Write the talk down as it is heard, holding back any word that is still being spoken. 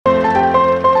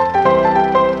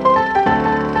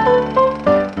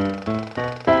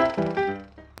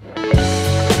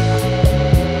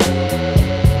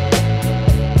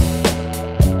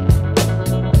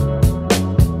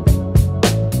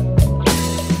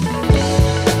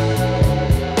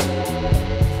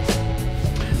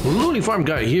Farm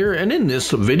Guy here, and in this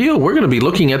video we're going to be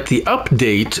looking at the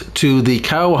update to the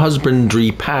Cow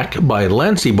Husbandry Pack by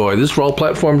Lancyboi. This is for all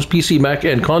platforms, PC, Mac,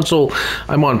 and console.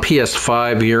 I'm on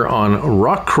PS5 here on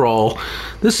Rockcrawl.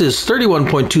 This is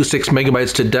 31.26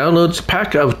 megabytes to download. It's a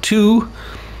pack of 2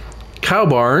 cow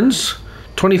barns,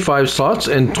 25 slots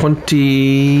and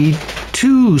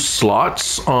 22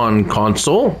 slots on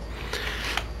console.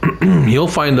 You'll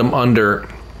find them under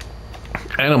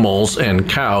animals and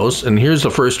cows, and here's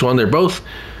the first one. They're both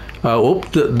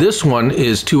this one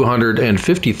is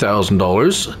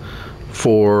 $250,000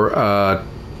 for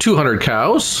 200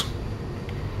 cows,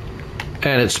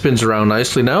 and it spins around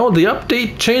nicely. Now the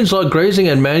update: changelog, grazing,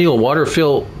 and manual water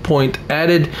fill point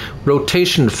added,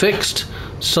 rotation fixed,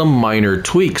 some minor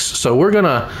tweaks. So we're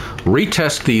gonna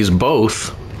retest these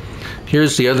both.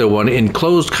 Here's the other one,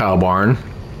 enclosed cow barn,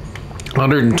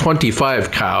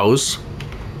 125 cows,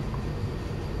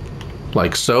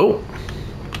 like so.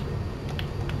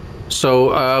 So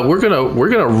we're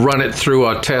gonna run it through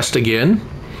a test again,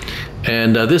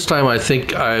 and this time I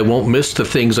think I won't miss the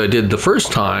things I did the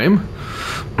first time.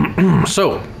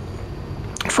 So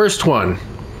first one,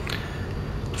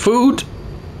 food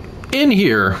in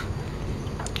here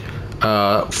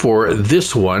for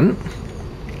this one.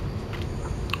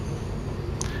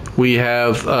 We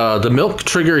have the milk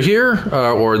trigger here,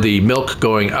 or the milk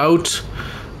going out.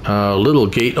 Little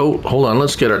gate. Oh, hold on.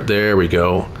 Let's get it. There we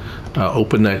go.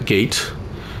 Open that gate.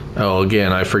 Oh,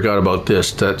 again, I forgot about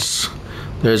this.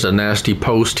 There's a nasty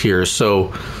post here.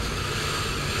 So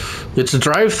it's a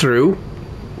drive-through.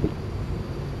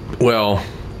 Well,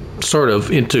 sort of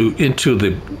into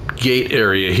the gate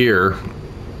area here,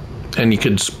 and you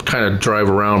could kind of drive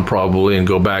around probably and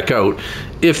go back out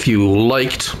if you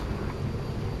liked.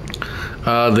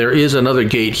 There is another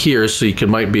gate here, so you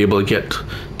might be able to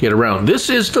get around. This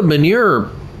is the manure,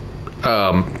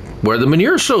 where the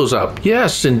manure shows up.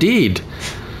 Yes, indeed.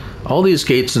 All these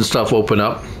gates and stuff open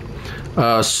up.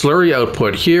 Slurry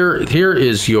output here. Here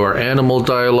is your animal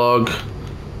dialogue.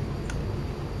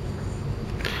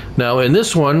 Now in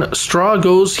this one, straw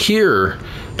goes here,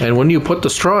 and when you put the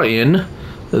straw in,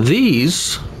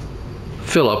 these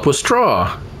fill up with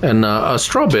straw, and a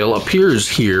straw bale appears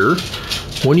here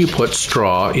when you put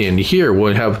straw in here.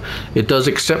 It does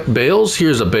accept bales.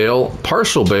 Here's a bale,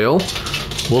 partial bale.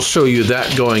 We'll show you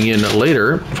that going in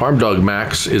later. Farm Dog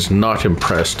Max is not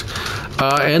impressed.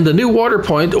 And the new water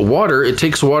point, it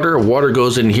takes water. Water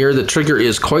goes in here. The trigger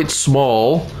is quite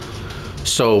small,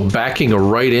 so backing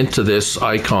right into this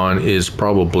icon is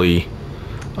probably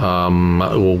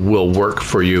will work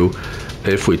for you.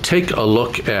 If we take a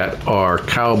look at our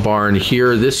cow barn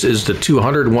here, this is the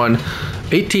 201,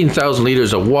 18,000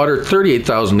 liters of water,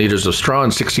 38,000 liters of straw,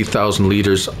 and 60,000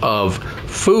 liters of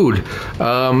food.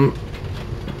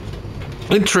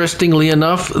 Interestingly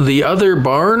enough, the other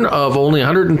barn of only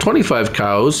 125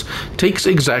 cows takes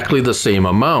exactly the same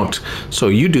amount. So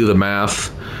you do the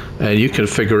math, and you can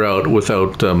figure out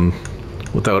without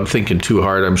thinking too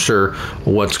hard, I'm sure,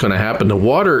 what's going to happen. The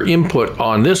water input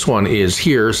on this one is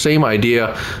here. Same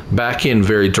idea, back in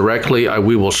very directly.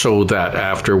 We will show that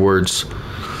afterwards.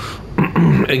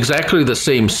 Exactly the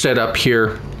same setup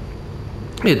here,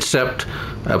 except,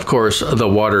 of course, the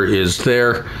water is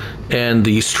there, and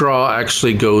the straw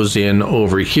actually goes in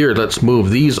over here. Let's move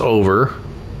these over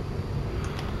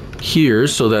here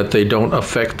so that they don't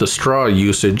affect the straw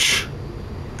usage.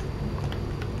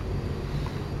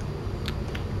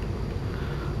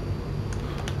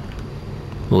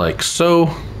 Like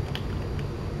so.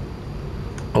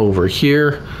 Over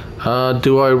here.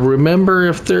 Do I remember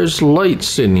if there's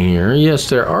lights in here? Yes,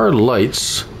 there are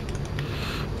lights.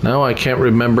 Now I can't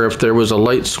remember if there was a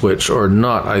light switch or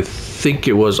not. I think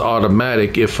it was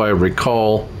automatic, if I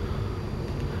recall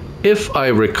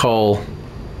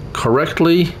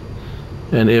correctly.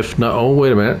 And if not, oh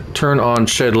wait a minute, turn on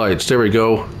shed lights. There we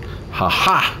go.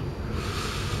 Haha.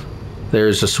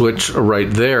 There's a switch right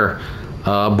there.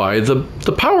 By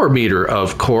the power meter,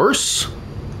 of course.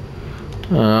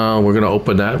 We're gonna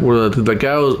open that.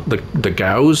 The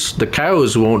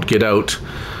cows won't get out.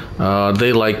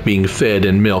 They like being fed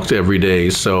and milked every day.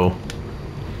 So,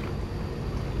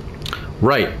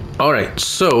 right. All right.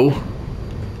 So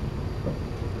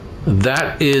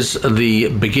that is the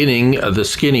beginning, the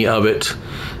skinny of it,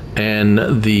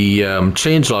 and the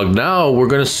changelog. Now we're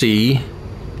gonna see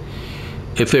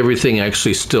if everything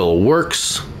actually still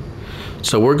works.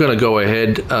 So we're going to go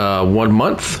ahead 1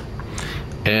 month,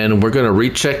 and we're going to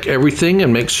recheck everything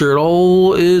and make sure it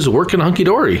all is working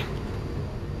hunky-dory.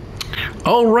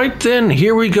 All right then,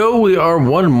 here we go. We are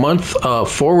 1 month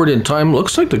forward in time.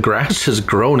 Looks like the grass has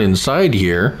grown inside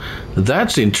here.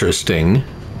 That's interesting.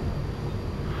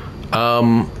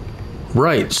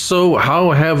 Right, so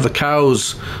how have the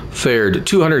cows fared?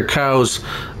 200 cows,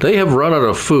 they have run out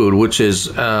of food, which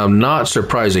is not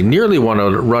surprising. Nearly run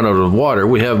out of water.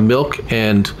 We have milk,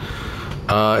 and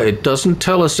it doesn't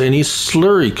tell us any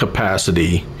slurry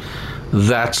capacity.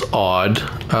 That's odd.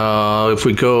 If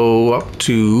we go up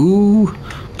to,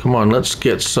 come on, let's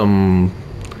get some,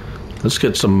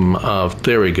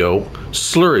 there we go.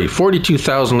 Slurry,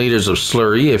 42,000 liters of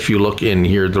slurry. If you look in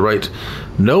here, the right,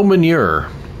 no manure.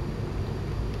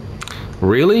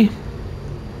 Really?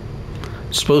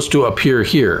 It's supposed to appear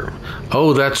here.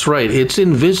 Oh, that's right. It's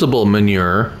invisible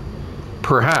manure.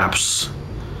 Perhaps.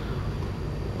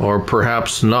 Or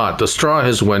perhaps not. The straw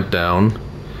has went down.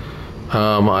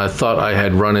 I thought I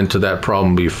had run into that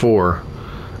problem before.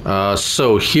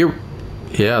 So here,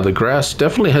 yeah, the grass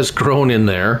definitely has grown in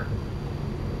there.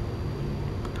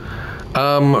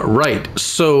 Right.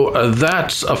 So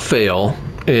that's a fail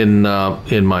in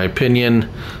my opinion.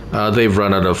 They've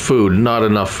run out of food, not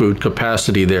enough food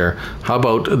capacity there. How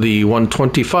about the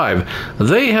 125?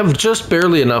 They have just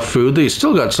barely enough food. They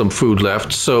still got some food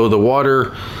left, so the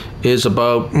water is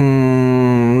about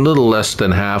a little less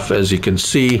than half, as you can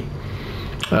see.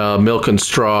 Milk and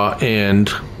straw, and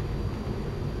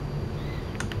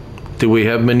do we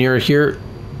have manure here?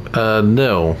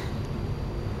 No.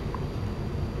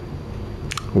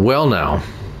 Well now.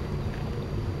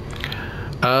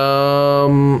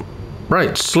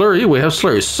 Right, slurry, we have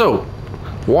slurry. So,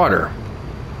 water.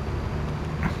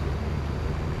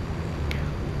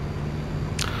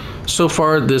 So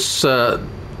far, this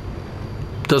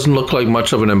doesn't look like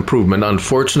much of an improvement,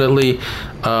 unfortunately.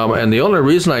 And the only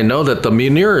reason I know that the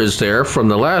manure is there from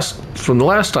the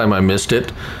last time I missed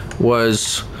it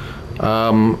was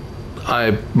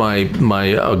my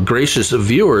gracious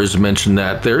viewers mentioned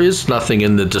that there is nothing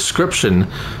in the description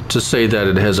to say that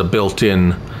it has a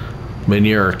built-in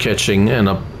manure catching, and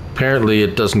apparently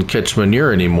it doesn't catch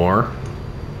manure anymore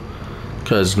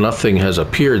because nothing has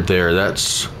appeared there.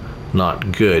 That's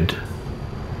not good.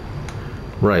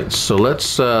 Right, so let's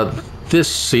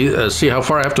see how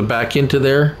far I have to back into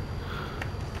there.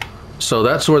 So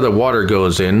that's where the water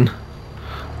goes in.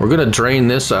 We're going to drain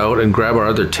this out and grab our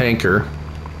other tanker.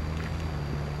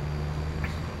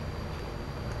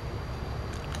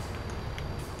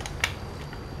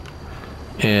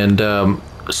 And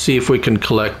see if we can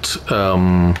collect,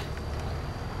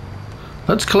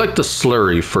 let's collect the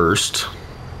slurry first.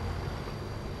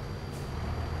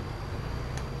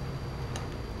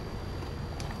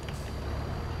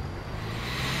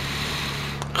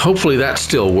 Hopefully that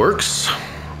still works.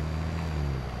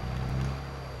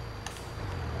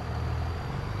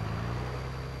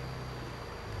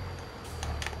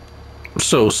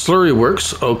 So slurry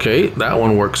works, okay, that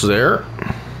one works there.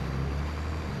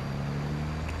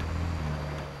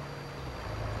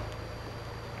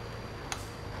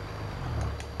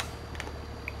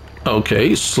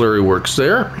 Okay, slurry works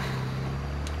there.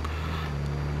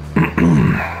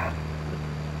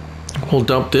 We'll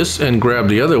dump this and grab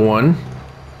the other one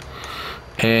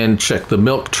and check the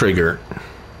milk trigger.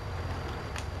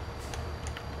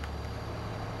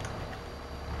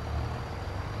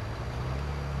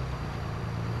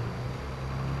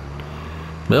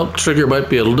 Milk trigger might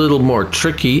be a little more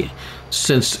tricky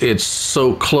since it's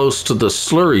so close to the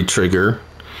slurry trigger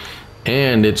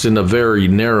and it's in a very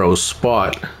narrow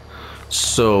spot.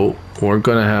 So we're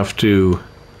gonna have to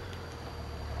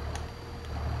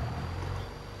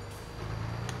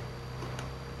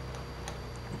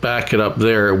back it up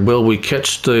there. Will we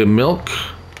catch the milk?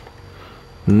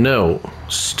 No,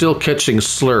 still catching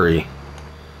slurry.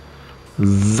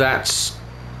 That's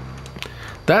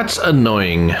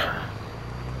annoying.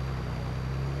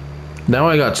 Now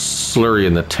I got slurry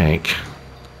in the tank.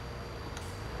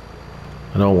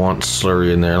 I don't want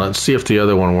slurry in there. Let's see if the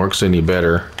other one works any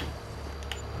better.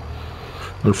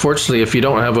 Unfortunately, if you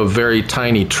don't have a very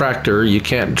tiny tractor, you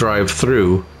can't drive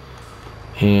through.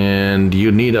 And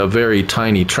you need a very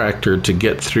tiny tractor to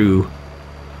get through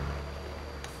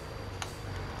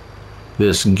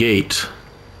this gate.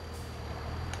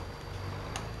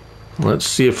 Let's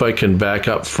see if I can back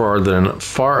up far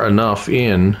enough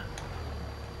in.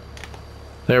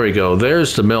 There we go.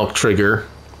 There's the milk trigger.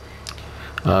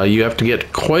 You have to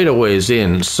get quite a ways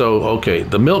in. So, okay,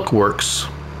 the milk works.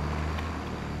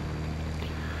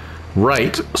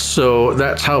 Right, so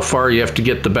that's how far you have to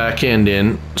get the back end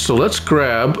in. So let's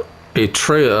grab a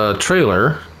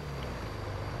trailer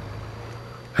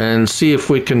and see if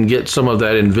we can get some of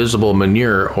that invisible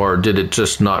manure, or did it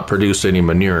just not produce any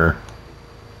manure?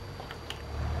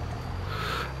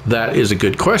 That is a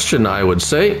good question, I would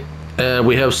say.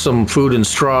 We have some food and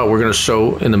straw we're going to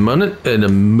show in a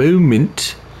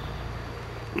moment.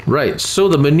 Right, so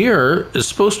the manure is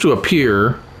supposed to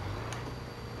appear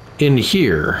in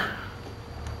here.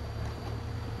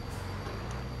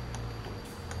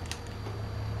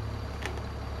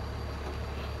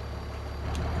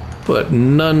 But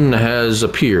none has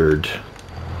appeared.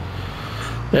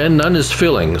 And none is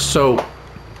filling, so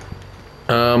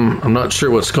I'm not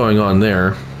sure what's going on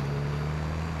there.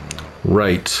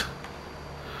 Right.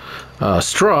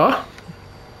 Straw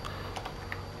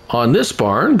on this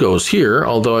barn goes here,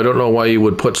 although I don't know why you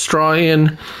would put straw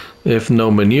in if no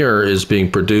manure is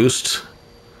being produced.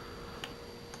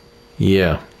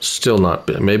 Yeah, still not.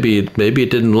 Maybe it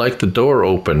didn't like the door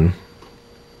open.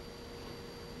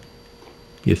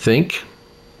 You think?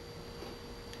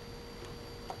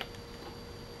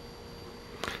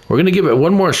 We're going to give it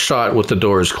one more shot with the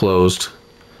doors closed,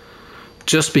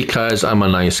 just because I'm a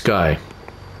nice guy.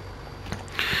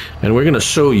 And we're going to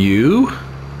show you.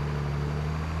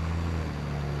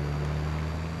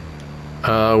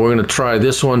 We're going to try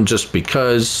this one just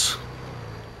because.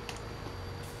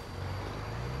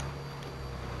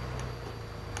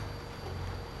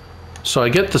 So I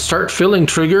get the start filling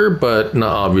trigger, but no,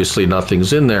 obviously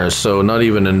nothing's in there, so not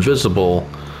even invisible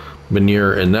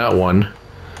manure in that one.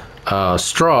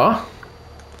 Straw.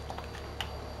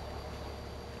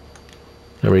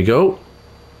 There we go.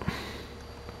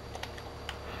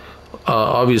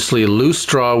 Obviously loose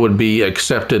straw would be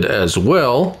accepted as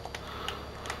well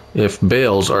if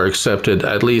bales are accepted,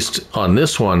 at least on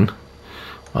this one.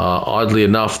 Oddly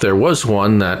enough, there was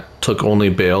one that took only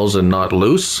bales and not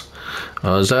loose.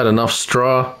 Is that enough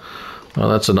straw?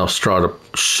 That's enough straw to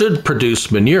should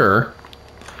produce manure.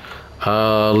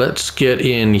 Let's get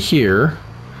in here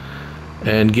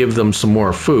and give them some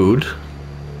more food.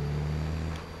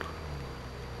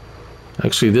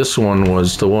 Actually, this one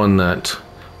was the one that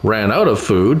ran out of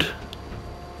food.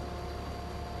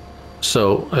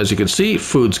 So, as you can see,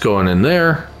 food's going in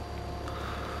there.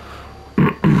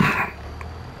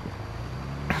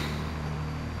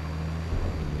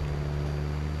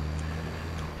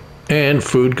 And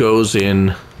food goes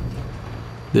in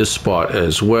this spot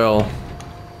as well.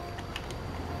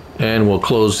 And we'll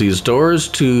close these doors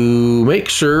to make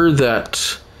sure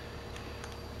that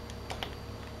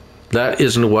that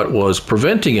isn't what was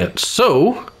preventing it.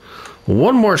 So,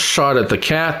 one more shot at the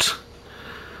cat.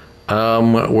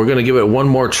 We're going to give it one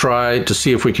more try to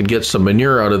see if we can get some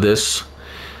manure out of this.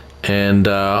 And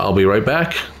I'll be right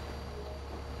back.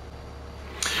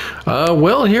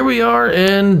 Well, here we are,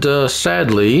 and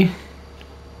sadly,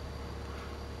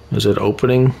 is it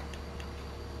opening?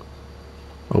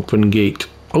 Open gate.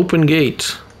 Open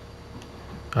gate.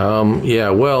 Yeah,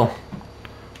 well,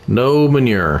 no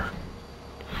manure.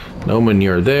 No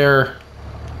manure there.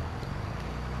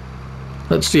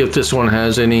 Let's see if this one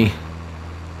has any.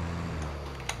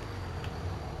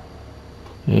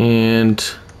 And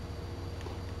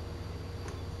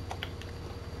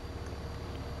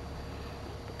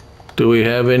do we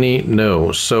have any?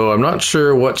 No. So I'm not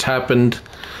sure what's happened.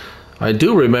 I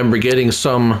do remember getting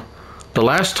some the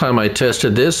last time I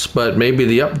tested this, but maybe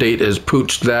the update has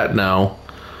pooched that now.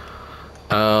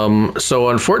 So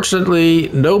unfortunately,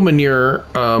 no manure,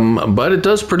 but it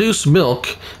does produce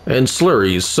milk and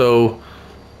slurries. So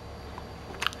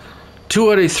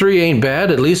 2 out of 3 ain't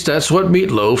bad. At least that's what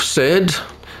Meatloaf said.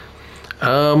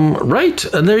 Right,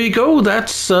 and there you go.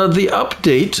 That's the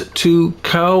update to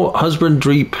Cow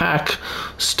Husbandry Pack.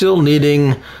 Still needing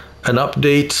an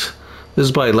update. This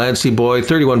is by Lancyboi,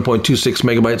 31.26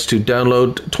 megabytes to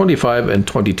download, 25 and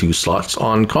 22 slots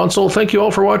on console. Thank you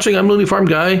all for watching. I'm Looney Farm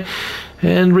Guy,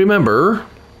 and remember,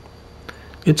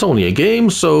 it's only a game,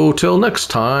 so till next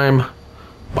time,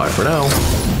 bye for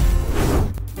now.